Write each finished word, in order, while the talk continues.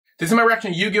This is my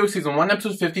reaction to Yu-Gi-Oh! Season 1,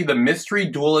 Episode 50, The Mystery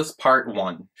Duelist Part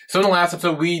 1. So in the last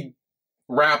episode, we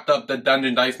wrapped up the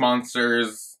Dungeon Dice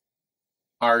Monsters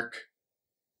arc.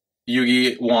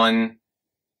 Yugi won,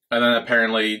 and then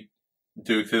apparently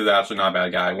Duke is actually not a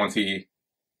bad guy. Once he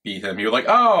beat him, he was like,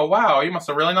 oh, wow, he must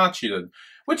have really not cheated.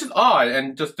 Which is odd,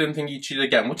 and just didn't think he cheated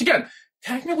again. Which again,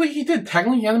 technically he did.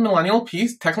 Technically he had a millennial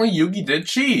piece. Technically Yugi did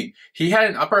cheat. He had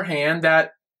an upper hand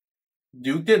that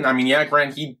Duke didn't. I mean, yeah,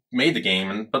 granted, he made the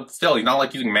game, but still, he's not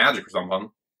like using magic or something.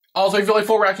 Also, if you like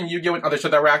full reaction to Yu-Gi-Oh! And other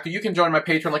shit that I react to, you can join my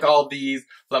Patreon like all of these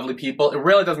lovely people. It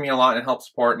really does mean a lot and helps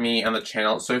support me and the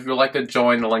channel. So if you'd like to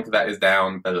join, the link to that is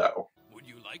down below. Would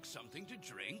you like something to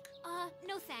drink?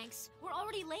 No thanks. We're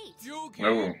already late. Yugi,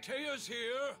 Oh. Taya's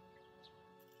here.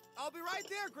 I'll be right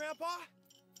there, Grandpa.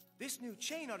 This new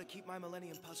chain ought to keep my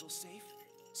Millennium Puzzle safe.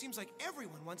 Seems like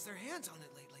everyone wants their hands on it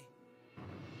lately.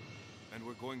 And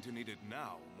we're going to need it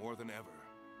now more than ever.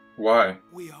 Why?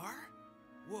 We are?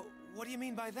 Well, what do you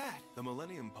mean by that? The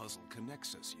Millennium Puzzle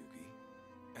connects us,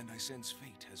 Yugi. And I sense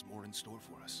fate has more in store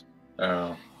for us.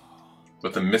 Oh.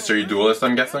 With the mystery duelist,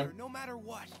 I'm guessing? No matter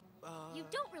what. You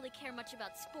don't really care much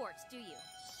about sports, do you?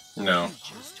 No.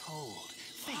 Just hold.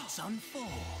 Fates unfold.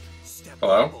 Step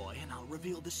Hello? up, boy, and I'll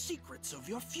reveal the secrets of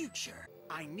your future.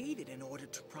 I need it in order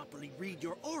to properly read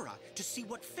your aura to see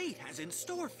what fate has in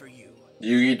store for you.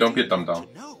 Yugi, don't be a dum-dum.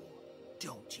 To know,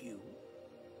 don't you?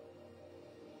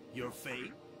 Your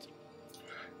fate?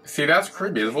 See, that's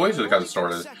creepy. His voice just got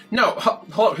distorted. No,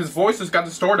 hello, his voice just got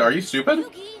distorted. Are you stupid?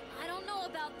 Yugi, I don't know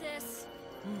about this.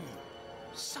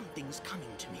 Something's coming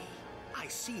to me. I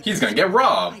see. He's gonna get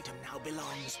robbed. Item now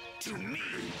belongs to me.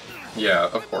 Yeah,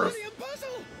 of course. Millennium Puzzle!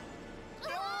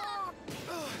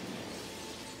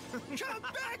 Come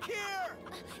back here!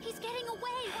 He's getting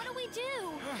away. What do we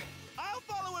do? I'll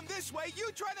follow him this way.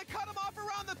 You try to cut him off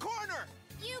around the corner.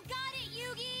 You got it,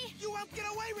 Yugi. You won't get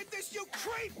away with this, you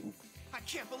creep! I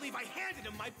can't believe I handed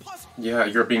him my puzzle. Yeah,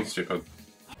 you're being stupid.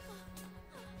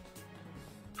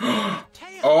 Taya,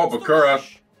 Oh, what's the Bakura.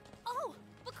 rush? Oh,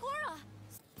 Bakura.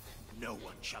 No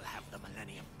one shall have the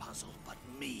Millennium Puzzle but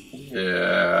me.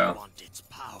 Yeah. I want its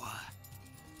power.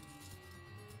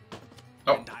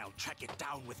 Oh. And I'll track it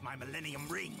down with my Millennium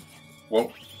Ring.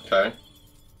 Whoa, okay.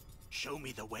 Show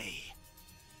me the way.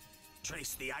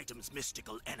 Trace the item's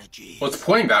mystical energy. Well, it's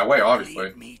pointing that way, obviously.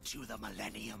 Lead me to the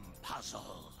Millennium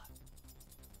Puzzle.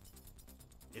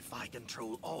 If I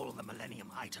control all the Millennium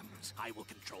items, I will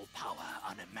control power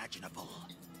unimaginable.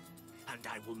 And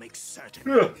I will make certain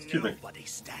excuse me. nobody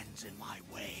stands in my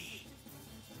way.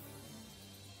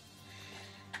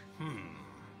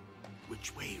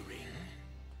 Which way, Ring?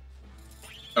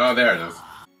 Oh, there it is.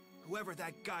 Whoever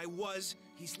that guy was,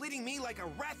 he's leading me like a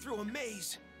rat through a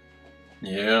maze.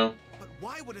 Yeah. But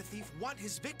why would a thief want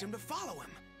his victim to follow him?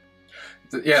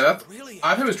 Yeah, that's... Really?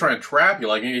 I think he was trying to trap you,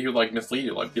 like, he would, like, mislead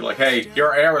you. Like, be like, hey,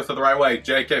 your arrows are the right way.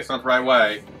 JK, it's not the right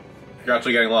way. You're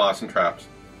actually getting lost and trapped.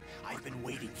 I've been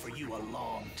waiting for you a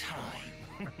long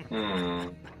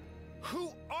time.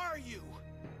 Who are you?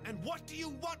 And what do you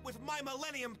want with my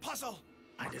Millennium Puzzle?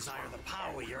 I desire the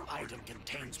power your item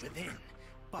contains within.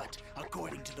 But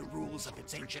according to the rules of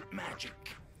its ancient magic,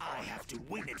 I have to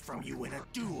win it from you in a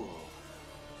duel.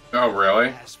 Oh, really?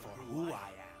 As for who I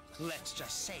am, let's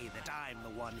just say that I'm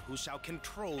the one who shall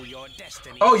control your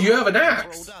destiny. Oh, you have an and axe.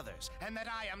 controlled others, and that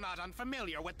I am not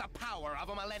unfamiliar with the power of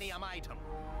a Millennium item.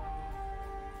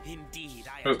 Indeed,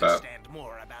 I Who's that? understand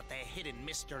more about the hidden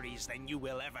mysteries than you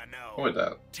will ever know. Who is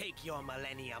that? Take your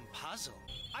Millennium Puzzle.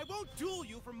 I won't duel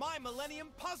you for my Millennium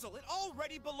Puzzle. It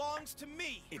already belongs to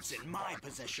me. It's in my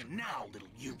possession now, little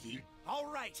Yugi. All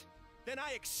right. Then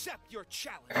I accept your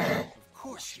challenge. Of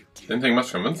course you do. Didn't think much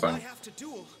If I convincing. have to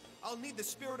duel, I'll need the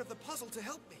spirit of the puzzle to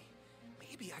help me.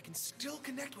 Maybe I can still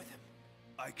connect with him.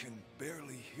 I can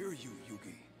barely hear you,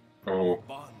 Yugi. Oh.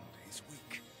 Bond is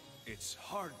weak. It's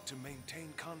hard to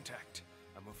maintain contact.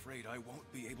 I'm afraid I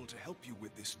won't be able to help you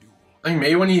with this duel. I mean,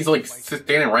 maybe when he's, like,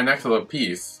 standing right next to the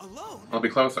piece, Alone? I'll be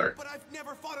closer. But I've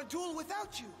never fought a duel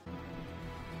without you.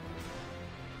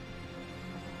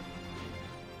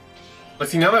 But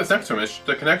see, now that it's next to him,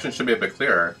 the connection should be a bit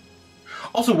clearer.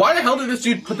 Also, why the hell did this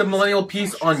dude put the millennial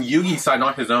piece on Yugi's side,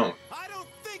 not his own? I don't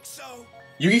think so.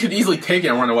 Yugi could easily take it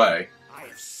and run away. I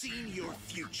have seen your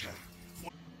future.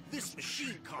 This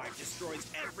machine card destroys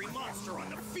every monster on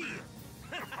the field.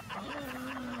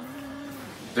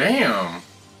 Damn.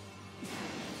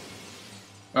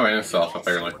 Oh, and himself,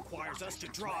 apparently. Requires us to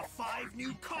draw 5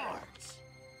 new cards.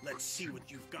 Let's see what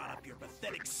you've got up your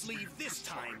pathetic sleeve this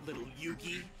time, little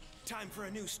Yugi. Time for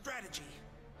a new strategy.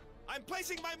 I'm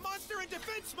placing my monster in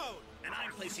defense mode. And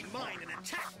I'm placing mine in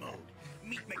attack mode.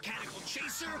 Meet Mechanical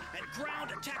Chaser and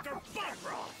Ground Attacker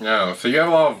Barbara. No, so you have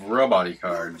a lot of robot-y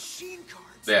cards. Machine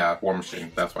cards. Yeah, War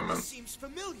Machine. That's what I meant. Seems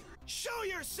familiar. Show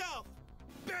yourself,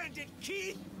 Bandit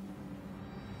Keith.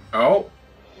 Oh.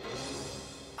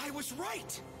 I was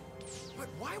right. But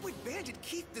why would Bandit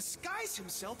Keith disguise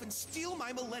himself and steal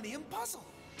my Millennium Puzzle?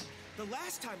 The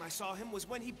last time I saw him was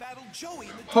when he battled Joey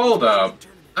in the Hold up.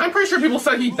 tournament. I'm pretty sure people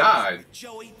said he died.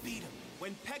 Joey beat him.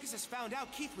 When Pegasus found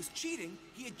out Keith was cheating,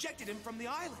 he ejected him from the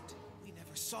island. We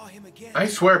never saw him again. I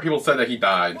swear people said that he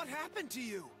died. What happened to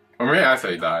you? Or maybe I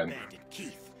said he died. Bandit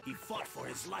Keith. He fought for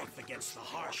his life against the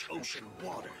harsh ocean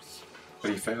waters.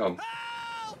 But he failed.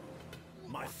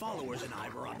 My followers and I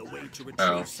were on the way to retrieve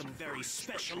Oh. some very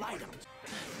special items.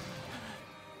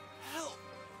 Help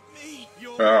me.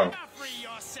 You'll Oh. never free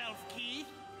yourself, Keith.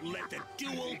 Let the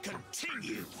duel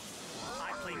continue.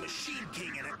 I play Machine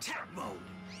King in attack mode.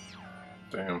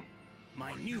 Damn.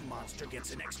 My new monster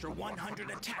gets an extra 100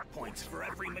 attack points for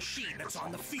every machine that's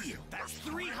on the field. That's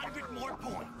 300 more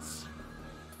points.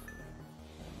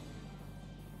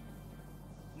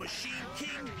 Machine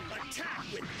King, attack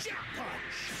with Jet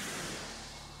Punch.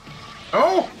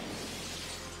 Oh!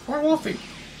 Poor Wolfie.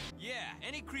 Yeah,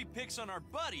 any creep picks on our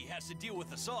buddy has to deal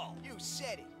with us all. You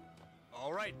said it.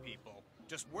 All right, people.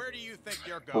 Just where do you think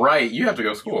you're going? Right, you have to go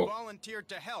to You school. volunteered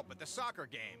to help at the soccer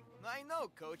game. I know,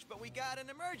 Coach, but we got an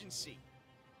emergency.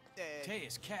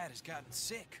 Taya's cat has gotten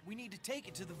sick. We need to take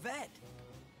it to the vet.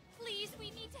 Please,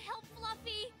 we need to help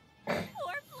Fluffy.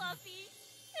 Poor Fluffy.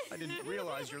 I didn't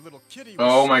realize your little kitty was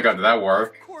Oh my sick. god, did that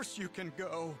work? Of course you can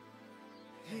go.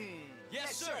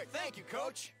 Yes, sir. Thank you,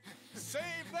 Coach. Save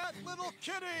that little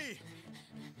kitty.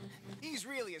 He's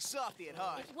really a softie at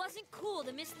heart. It wasn't cool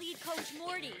to mislead Coach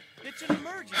Morty. It's an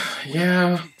emergency.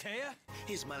 Yeah. Taya?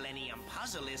 His Millennium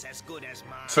Puzzle is as good as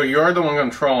mine. So you're the one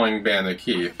controlling Bandit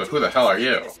Keith, but who the hell are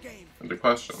you? This game. The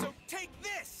question. So take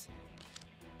this.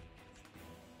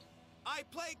 I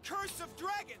play Curse of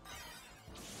Dragon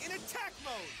in attack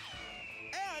mode.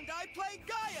 And I play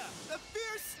Gaia, the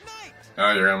Fierce Knight.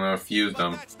 Oh, you're gonna fuse But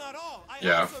them. that's not all. I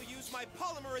Yeah. also use my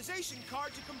polymerization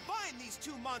card to combine these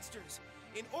two monsters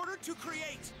in order to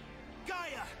create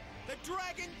Gaia, the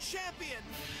Dragon Champion.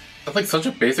 That's like such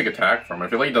a basic attack from him. I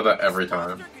feel like he does that every This time.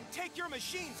 monster can take your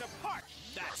machines apart.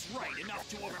 That's right, enough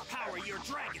to overpower your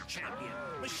Dragon Champion.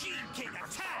 Machine King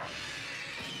attack.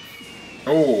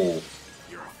 Oh.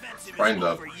 Your offensive Find is the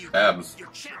over, you. abs. Your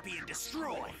champion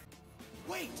destroyed.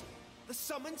 Wait, the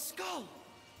Summoned Skull.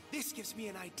 This gives me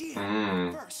an idea.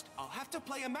 Mm. First, I'll have to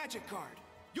play a magic card.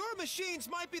 Your machines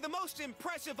might be the most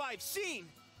impressive I've seen,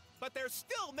 but they're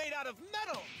still made out of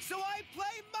metal, so I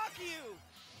play Makyu.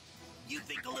 You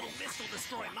think a little mist will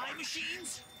destroy my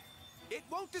machines? It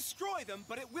won't destroy them,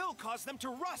 but it will cause them to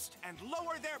rust and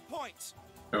lower their points.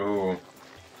 Oh.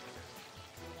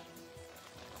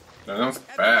 That sounds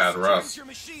And bad, this Russ. turns your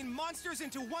machine monsters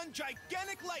into one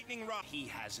gigantic lightning rod. He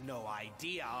has no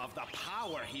idea of the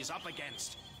power he's up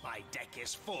against. My deck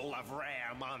is full of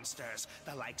rare monsters,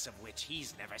 the likes of which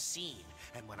he's never seen.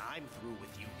 And when I'm through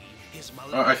with Yugi, his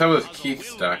Oh, I thought it was Puzzle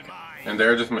Keith's will deck, be mine. and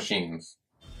they're just machines.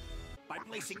 By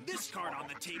placing this card on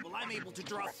the table, I'm able to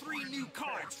draw 3 new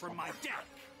cards from my deck.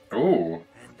 Ooh.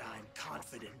 And I'm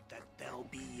confident that they'll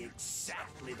be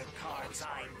exactly the cards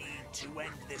I need to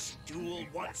end this duel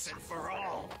once and for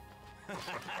all.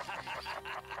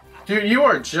 Dude, you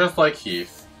are just like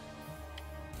Keith.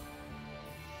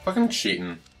 Fucking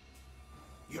cheating.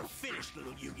 You're finished,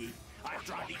 little Yugi. I've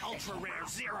drawn the ultra-rare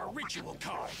Zera Ritual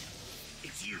card.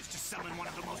 It's used to summon one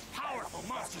of the most powerful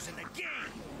monsters in the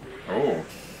game. Oh.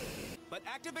 But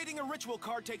activating a ritual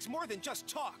card takes more than just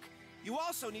talk. You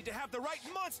also need to have the right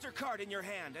monster card in your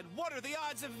hand, and what are the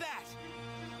odds of that?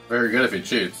 Very good if he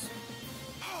cheats.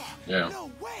 Yeah.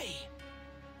 No way!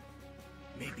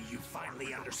 Maybe you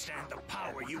finally understand the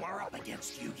power you are up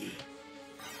against, Yugi.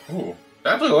 Ooh.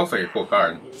 That actually looks like a cool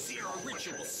card. Zera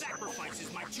Ritual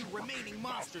sacrifices my 2 remaining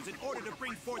monsters in order to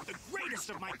bring forth the greatest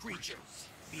of my creatures.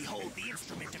 Behold the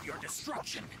instrument of your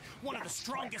destruction, one of the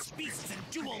strongest beasts and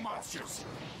duel monsters.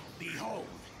 Behold,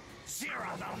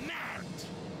 Zera the Mad.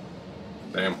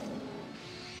 Damn.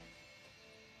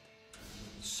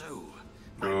 So,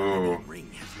 my Ooh. Millennium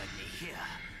Ring has led me here.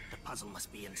 The puzzle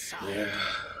must be inside. Yeah.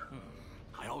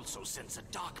 I also sense a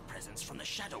dark presence from the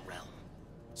Shadow Realm.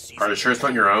 Are you sure it's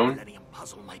not your own? Millennium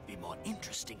Puzzle might be more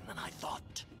interesting than I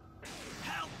thought.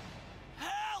 Help!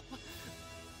 Help!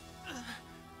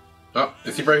 Oh,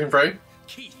 is he breaking free?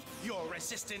 Keith, your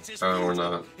resistance is Oh, we're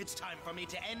futile. not. It's time for me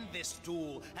to end this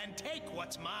duel and take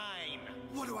what's mine.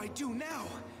 What do I do now?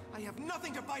 I have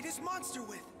nothing to fight his monster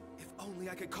with. If only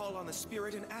I could call on the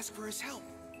spirit and ask for his help.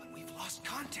 But We've lost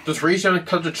contact. Just reach out and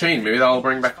cut the chain. Maybe that'll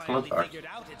bring back the Finally flip figured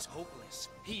out it's hopeless.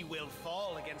 He will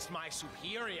fall against my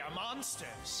superior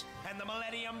monsters, and the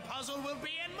Millennium Puzzle will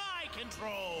be in my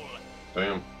control.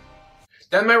 Damn.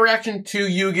 That's my reaction to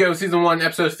Yu-Gi-Oh! Season 1,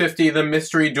 Episode 50, The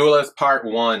Mystery Duelist Part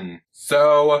 1.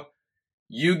 So,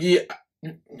 Yugi,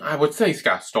 I would say he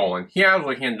got stolen. He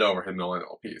actually handed over his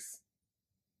millennial piece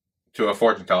to a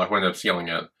fortune teller who ended up stealing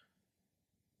it.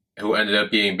 Who ended up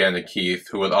being Bandit Keith,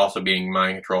 who was also being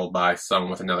mind controlled by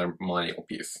someone with another millennial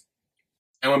piece.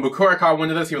 And when Bukura caught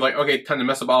wind of this, he was like, okay, time to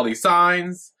mess up all these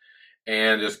signs,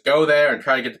 and just go there and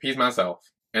try to get the piece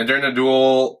myself. And during the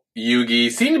duel,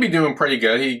 Yugi seemed to be doing pretty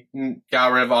good. He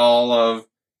got rid of all of,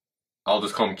 I'll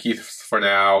just call him Keith for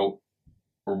now,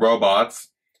 robots.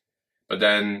 But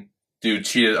then, dude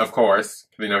cheated, of course,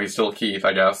 because he's still Keith,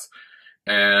 I guess.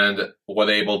 And was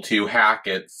able to hack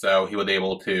it, so he was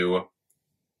able to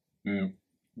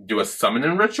do a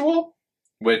summoning ritual,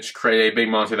 which created a big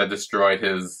monster that destroyed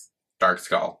his Dark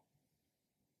Skull.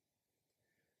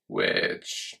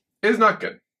 Which is not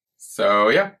good. So,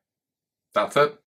 yeah. That's it.